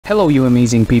Hello you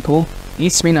amazing people,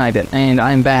 it's me Ivan and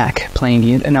I'm back playing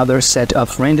yet another set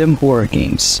of random horror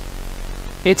games.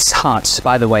 It's hot,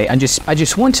 by the way, I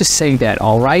just want to say that,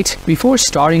 alright? Before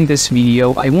starting this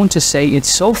video, I want to say it's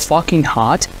so fucking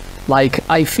hot, like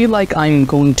I feel like I'm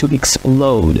going to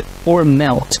explode or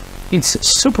melt. It's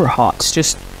super hot,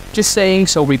 just saying,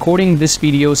 so recording this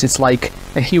videos it's like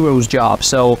a hero's job,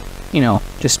 so, you know,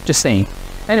 just saying.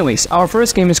 Anyways, our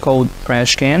first game is called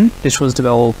Trash Can. This was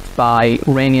developed by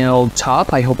Raniel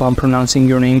Top. I hope I'm pronouncing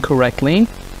your name correctly.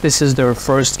 This is their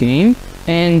first game.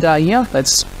 And yeah,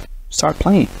 let's start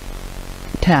playing.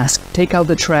 Task: take out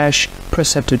the trash.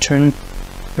 Press F to turn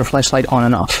your flashlight on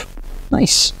and off.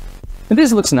 Nice. And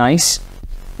this looks nice.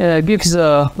 Gives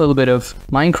a little bit of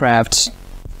Minecraft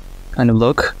kind of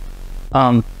look.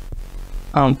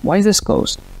 Why is this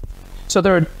closed? So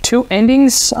there are two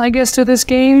endings, I guess, to this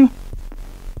game.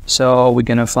 So we're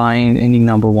gonna find ending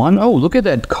number 1. Oh, look at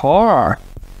that car.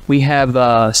 We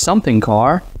have something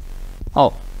car.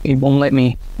 Oh, it won't let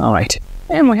me. Alright.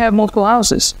 And we have multiple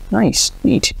houses. Nice.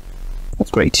 Neat.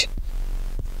 That's great.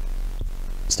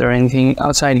 Is there anything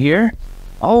outside here?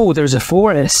 Oh, there's a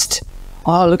forest.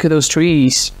 Oh, look at those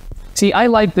trees. See, I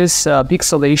like this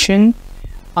pixelation.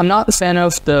 I'm not a fan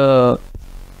of the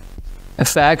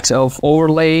effect of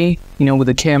overlay, you know, with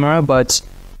the camera, but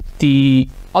the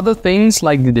other things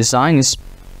like the design is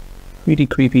pretty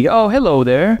creepy. Oh, hello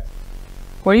there.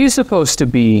 Where are you supposed to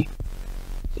be?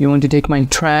 You want to take my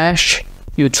trash?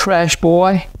 You trash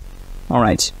boy?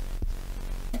 Alright.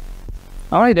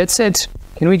 Alright, that's it.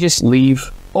 Can we just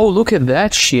leave? Oh, look at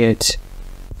that shit.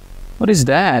 What is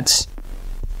that?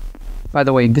 By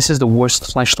the way, this is the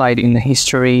worst flashlight in the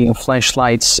history of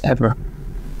flashlights ever.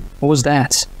 What was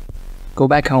that? Go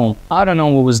back home. I don't know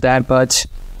what was that, but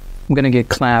I'm gonna get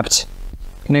clapped.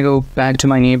 Can I go back to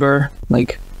my neighbor?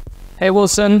 Like, hey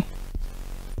Wilson,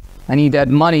 I need that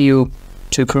money you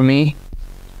took from me.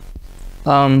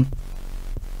 I'm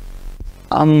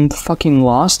fucking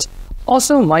lost.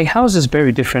 Also, my house is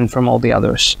very different from all the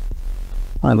others.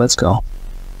 Alright, let's go.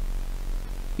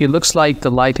 It looks like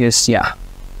the light is, yeah.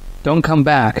 Don't come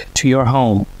back to your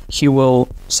home. He will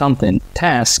something.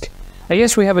 Task. I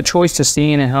guess we have a choice to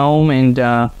stay in a home and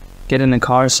get in a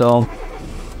car, so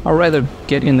I'd rather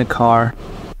get in the car.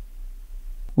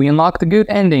 We unlock the good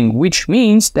ending, which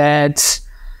means that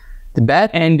the bad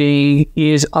ending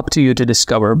is up to you to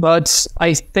discover, but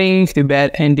I think the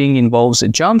bad ending involves a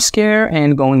jump scare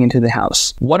and going into the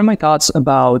house. What are my thoughts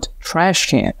about Trash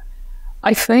Can?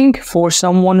 I think for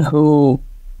someone who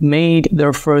made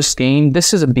their first game,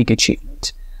 this is a big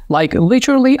achievement. Like,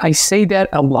 literally, I say that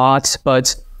a lot,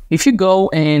 but if you go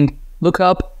and look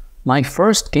up my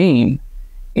first game,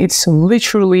 it's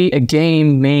literally a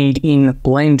game made in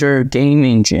Blender game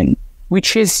engine,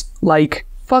 which is like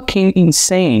fucking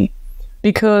insane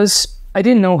because I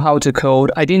didn't know how to code,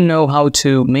 I didn't know how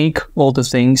to make all the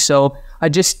things, so I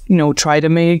just, you know, try to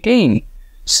make a game.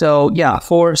 So yeah,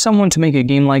 for someone to make a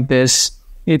game like this,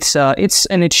 it's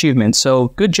an achievement,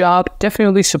 so good job.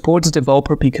 Definitely support the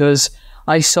developer because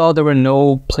I saw there were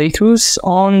no playthroughs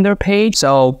on their page,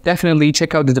 so definitely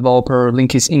check out the developer,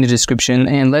 link is in the description,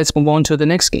 and let's move on to the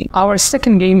next game. Our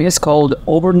second game is called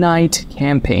Overnight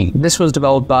Camping. This was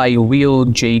developed by Real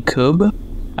Jacob.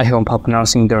 I hope I'm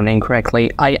pronouncing their name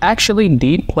correctly. I actually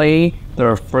did play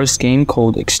their first game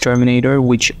called Exterminator,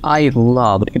 which I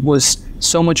loved. It was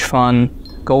so much fun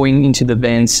going into the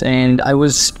vents, and I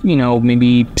was, you know,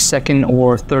 maybe second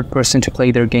or third person to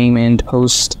play their game and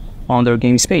post on their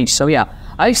games page. So yeah,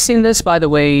 I've seen this, by the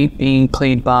way, being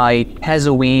played by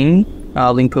Hazoween.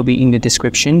 Link will be in the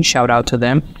description. Shout out to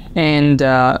them. And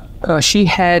she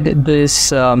had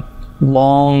this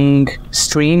long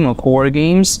stream of horror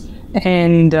games,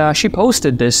 and she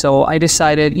posted this. So I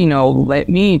decided, you know, let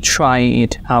me try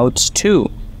it out too.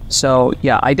 So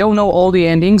yeah, I don't know all the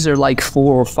endings. There are like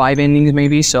 4 or 5 endings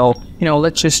maybe. So, you know,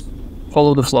 let's just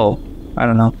follow the flow. I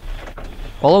don't know.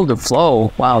 Follow the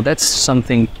flow. Wow, that's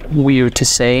something weird to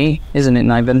say, isn't it,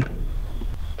 Ivan?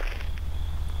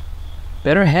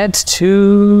 Better head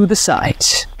to the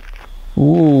site.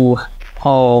 Ooh.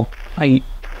 Oh, I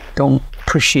don't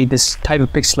appreciate this type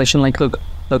of pixelation. Like, look,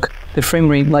 the frame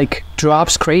rate, like,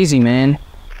 drops crazy, man.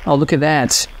 Oh, look at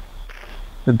that.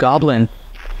 The goblin.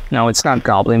 No, it's not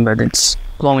goblin, but it's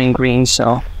glowing green,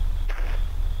 so.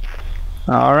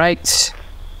 Alright.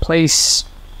 Place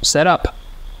set up.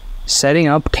 Setting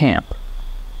up camp.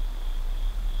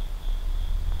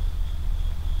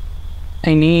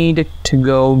 I need to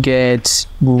go get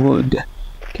wood.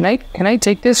 Can I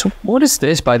take this? What is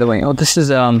this, by the way? Oh, this is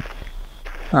yeah,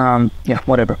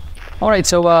 whatever. All right,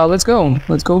 so let's go.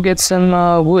 Let's go get some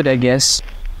wood, I guess.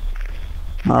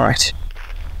 All right.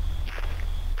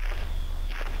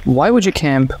 Why would you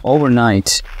camp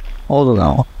overnight all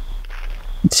alone?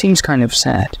 It seems kind of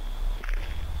sad.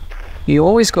 You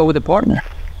always go with a partner,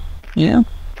 you know?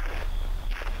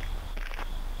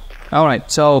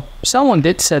 Alright, so someone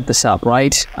did set this up,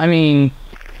 right? I mean...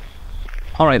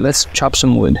 Alright, let's chop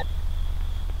some wood.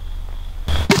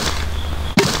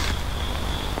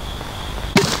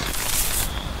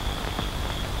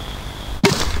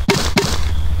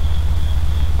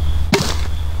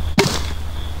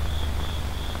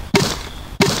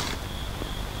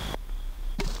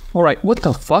 Alright, what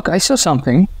the fuck? I saw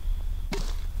something.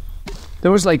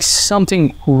 There was like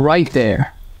something right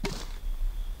there.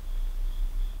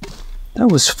 That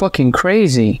was fucking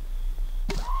crazy.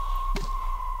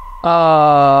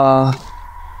 What?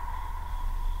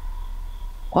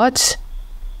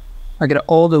 I got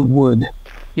all the wood.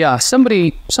 Yeah,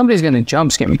 somebody's gonna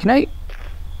jump scare me. Can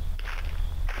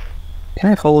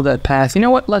I follow that path? You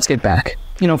know what? Let's get back.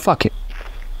 You know, fuck it.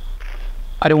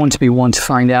 I don't want to be one to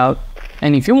find out.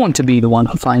 And if you want to be the one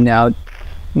who find out,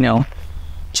 you know,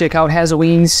 check out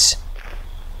Hazoween's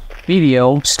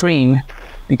video stream,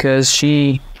 because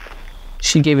she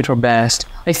gave it her best.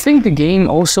 I think the game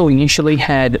also initially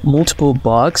had multiple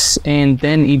bugs and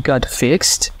then it got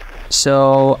fixed.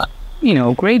 So, you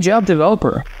know, great job,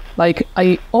 developer. Like,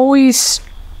 I always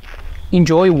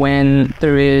enjoy when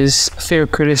there is fair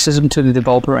criticism to the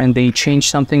developer and they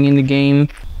change something in the game.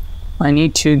 I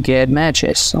need to get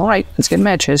matches. Alright, let's get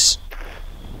matches.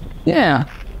 Yeah.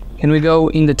 Can we go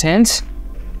in the tent?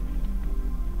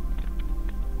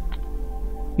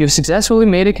 You've successfully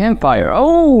made a campfire.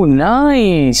 Oh,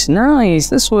 nice,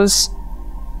 nice. This was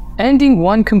ending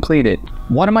 1 completed.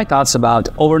 What are my thoughts about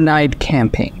overnight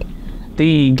camping?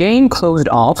 The game closed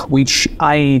off, which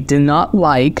I did not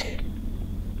like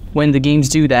when the games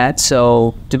do that.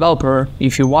 So, developer,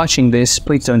 if you're watching this,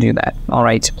 please don't do that.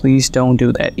 Alright, please don't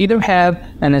do that. Either have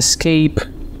an escape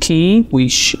key,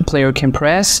 which player can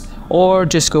press, or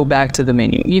just go back to the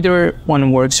menu. Either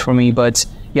one works for me, but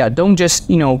yeah, don't just,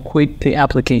 you know, quit the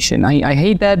application. I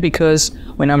hate that, because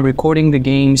when I'm recording the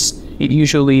games, it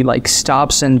usually like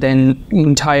stops and then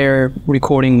entire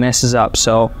recording messes up.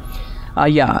 So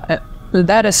yeah,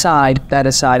 that aside,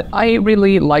 I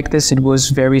really like this. It was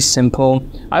very simple.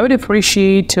 I would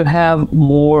appreciate to have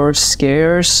more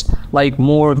scares, like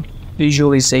more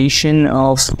visualization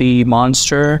of the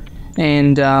monster.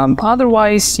 And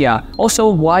otherwise, yeah. Also,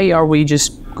 why are we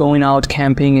just going out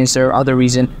camping? Is there other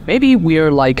reason? Maybe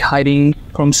we're like hiding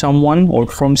from someone or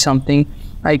from something.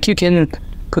 Like, you can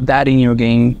put that in your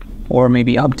game or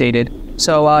maybe update it.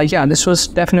 So yeah, this was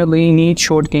definitely a neat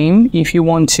short game. If you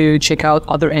want to check out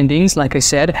other endings, like I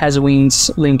said, Hazoween's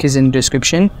link is in the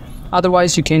description.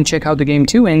 Otherwise, you can check out the game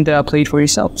too and play it for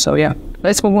yourself. So yeah,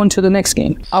 let's move on to the next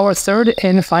game. Our third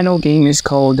and final game is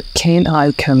called Can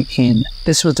I Come In?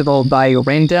 This was developed by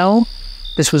Rendell.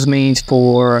 This was made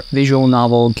for visual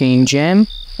novel Game Jam.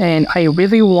 And I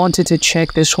really wanted to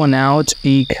check this one out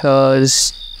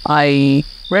because I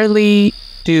rarely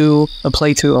do a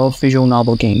playthrough of visual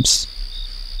novel games.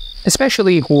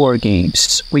 Especially horror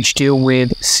games, which deal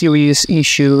with serious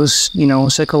issues, you know,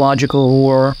 psychological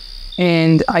horror.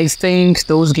 And I think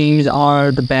those games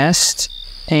are the best.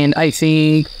 And I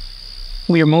think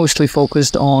we are mostly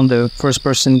focused on the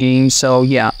first-person games. So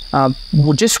yeah,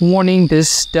 just warning,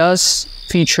 this does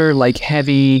feature like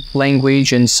heavy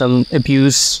language and some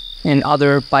abuse and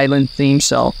other violent themes.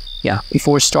 So yeah,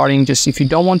 before starting, just if you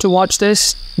don't want to watch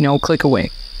this, you know, click away.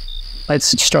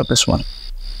 Let's start this one.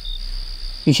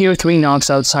 You hear 3 knocks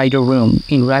outside your room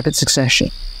in rapid succession.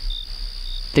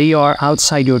 They are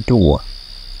outside your door.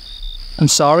 I'm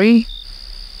sorry?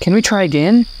 Can we try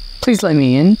again? Please let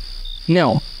me in.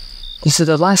 No. This is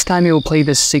the last time you will play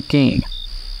this sick game.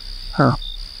 The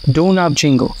doorknob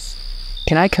jingles.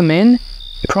 Can I come in?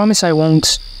 I promise I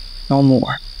won't. No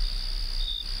more.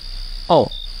 Oh,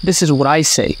 this is what I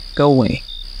say. Go away.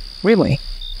 Really?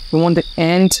 You want to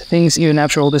end things even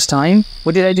after all this time?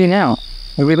 What did I do now?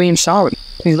 I really am sorry.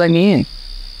 Please let me in.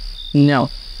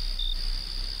 No.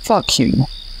 Fuck you.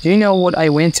 Do you know what I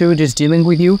went through just dealing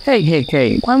with you?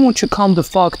 Hey, why won't you calm the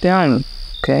fuck down,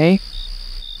 okay?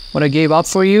 What I gave up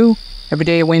for you? Every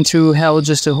day I went through hell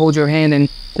just to hold your hand, and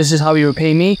this is how you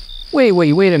repay me? Wait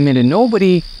a minute.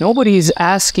 Nobody is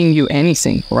asking you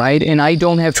anything, right? And I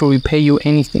don't have to repay you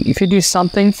anything. If you do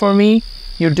something for me,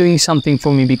 you're doing something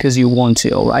for me because you want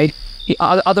to, alright?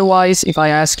 Otherwise, if I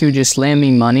ask you just lend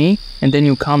me money, and then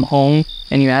you come home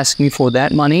and you ask me for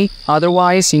that money,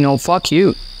 otherwise, you know, fuck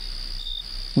you.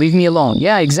 Leave me alone.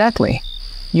 Yeah, exactly.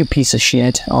 You piece of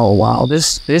shit. Oh, wow.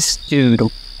 This dude,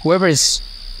 whoever is,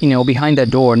 you know, behind that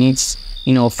door needs,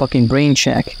 you know, a fucking brain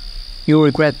check. You'll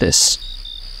regret this.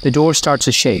 the door starts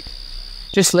to shake.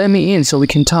 Just let me in so we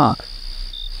can talk.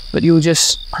 But you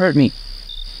just hurt me.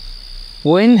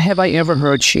 When have I ever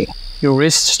hurt you? Your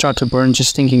wrists start to burn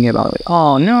just thinking about it.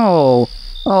 Oh no!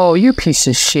 Oh, you piece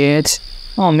of shit.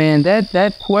 Oh man,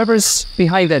 that whoever's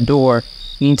behind that door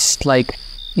needs, like,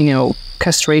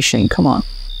 castration. Come on.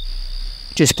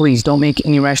 Just please, don't make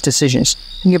any rash decisions.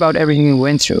 Think about everything you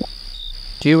went through.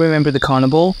 Do you remember the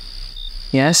carnival?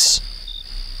 Yes?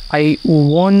 I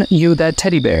won you that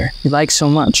teddy bear you like so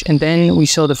much, and then we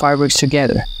saw the fireworks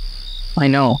together. I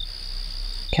know.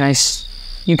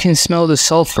 You can smell the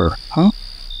sulfur, huh?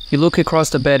 You look across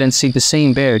the bed and see the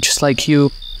same bear, just like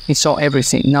you. It saw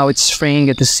everything. Now it's fraying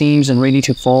at the seams and ready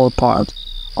to fall apart.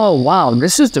 Oh wow,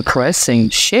 this is depressing.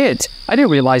 Shit, I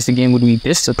didn't realize the game would be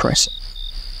this depressing.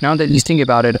 Now that you think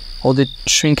about it, all the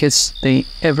trinkets they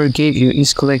ever gave you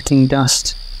is collecting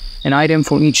dust. An item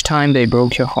for each time they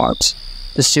broke your heart.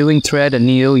 The sewing thread and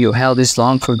needle you held is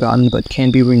long forgotten but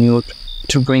can be renewed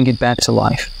to bring it back to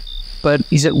life. But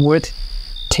is it worth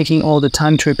taking all the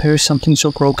time to repair something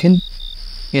so broken?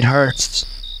 It hurts.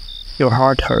 Your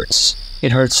heart hurts.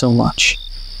 It hurts so much.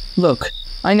 Look,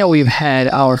 I know we've had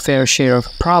our fair share of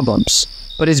problems,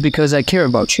 but it's because I care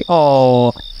about you.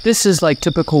 Oh, this is like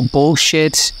typical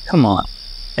bullshit. Come on.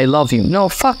 I love you. No,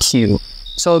 fuck you.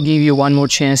 So I'll give you one more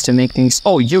chance to make things...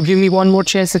 Oh, you'll give me one more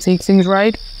chance to take things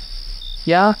right?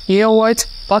 Yeah? You know what?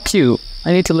 Fuck you.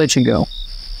 I need to let you go.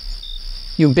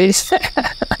 You bitch.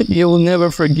 You will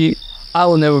never forgive... I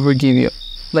will never forgive you.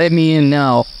 Let me in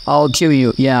now. I'll kill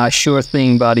you. Yeah, sure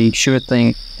thing, buddy. Sure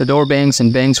thing. The door bangs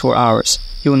and bangs for hours.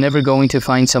 You're never going to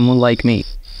find someone like me.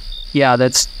 Yeah,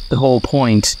 that's the whole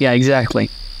point. Yeah, exactly.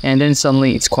 And then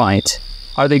suddenly it's quiet.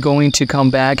 Are they going to come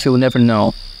back? You'll never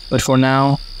know. But for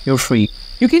now, you're free.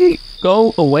 You can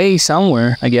go away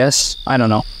somewhere, I guess. I don't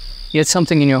know. Yet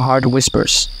something in your heart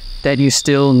whispers that you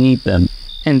still need them.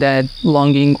 And that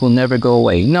longing will never go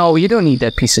away. No, you don't need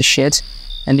that piece of shit.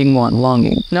 Ending one,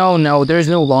 longing. No, there's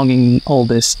no longing in all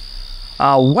this.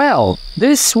 Well,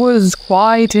 this was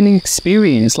quite an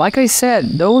experience. Like I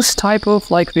said, those type of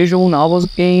visual novel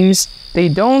games, they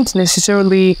don't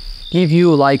necessarily give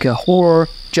you like a horror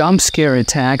jump scare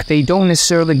attack. They don't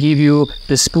necessarily give you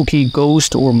the spooky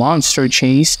ghost or monster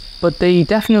chase, but they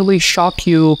definitely shock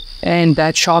you, and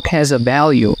that shock has a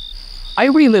value. I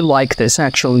really like this,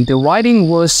 actually. The writing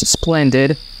was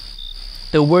splendid.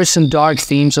 There were some dark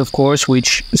themes, of course,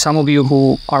 which some of you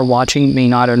who are watching may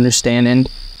not understand, and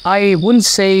I wouldn't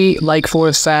say, for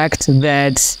a fact,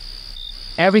 that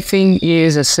everything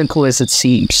is as simple as it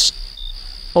seems.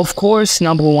 Of course,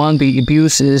 number one, the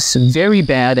abuse is very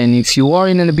bad, and if you are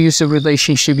in an abusive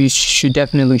relationship, you should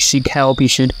definitely seek help. You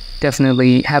should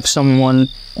definitely have someone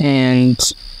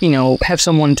have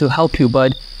someone to help you,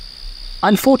 but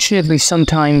unfortunately,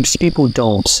 sometimes people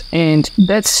don't, and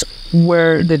that's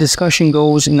where the discussion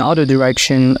goes in the other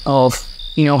direction of,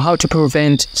 how to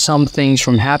prevent some things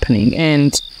from happening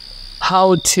and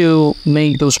how to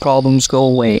make those problems go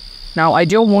away. Now, I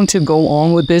don't want to go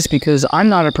on with this because I'm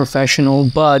not a professional,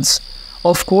 but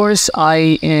of course,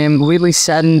 I am really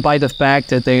saddened by the fact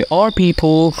that there are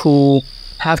people who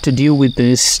have to deal with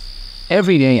this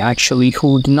every day, actually,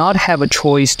 who do not have a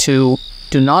choice to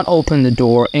do not open the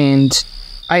door, and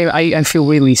I feel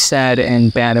really sad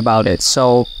and bad about it.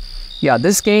 So yeah,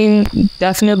 this game,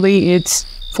 definitely, it's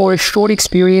for a short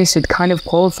experience, it kind of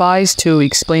qualifies to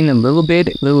explain a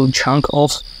little chunk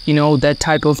of, that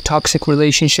type of toxic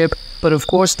relationship. But of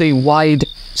course, the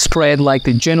widespread,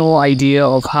 the general idea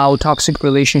of how toxic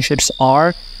relationships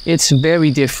are, it's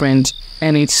very different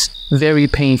and it's very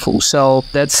painful. So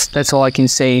that's all I can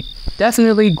say.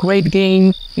 Definitely great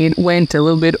game. It went a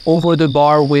little bit over the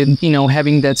bar with,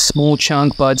 having that small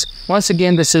chunk. But once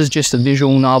again, this is just a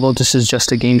visual novel. This is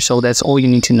just a game. So that's all you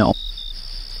need to know.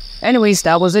 Anyways,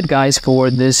 that was it, guys,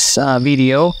 for this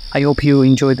video. I hope you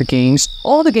enjoyed the games.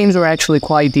 All the games were actually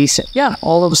quite decent. Yeah,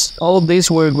 all of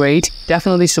these were great.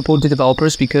 Definitely support the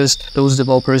developers because those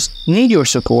developers need your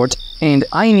support, and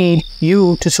I need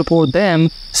you to support them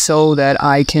so that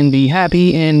I can be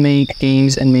happy and make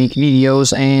games and make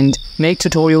videos and make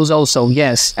tutorials also.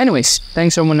 Yes. Anyways,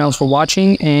 thanks everyone else for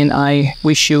watching, and I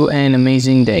wish you an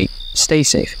amazing day. Stay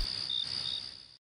safe.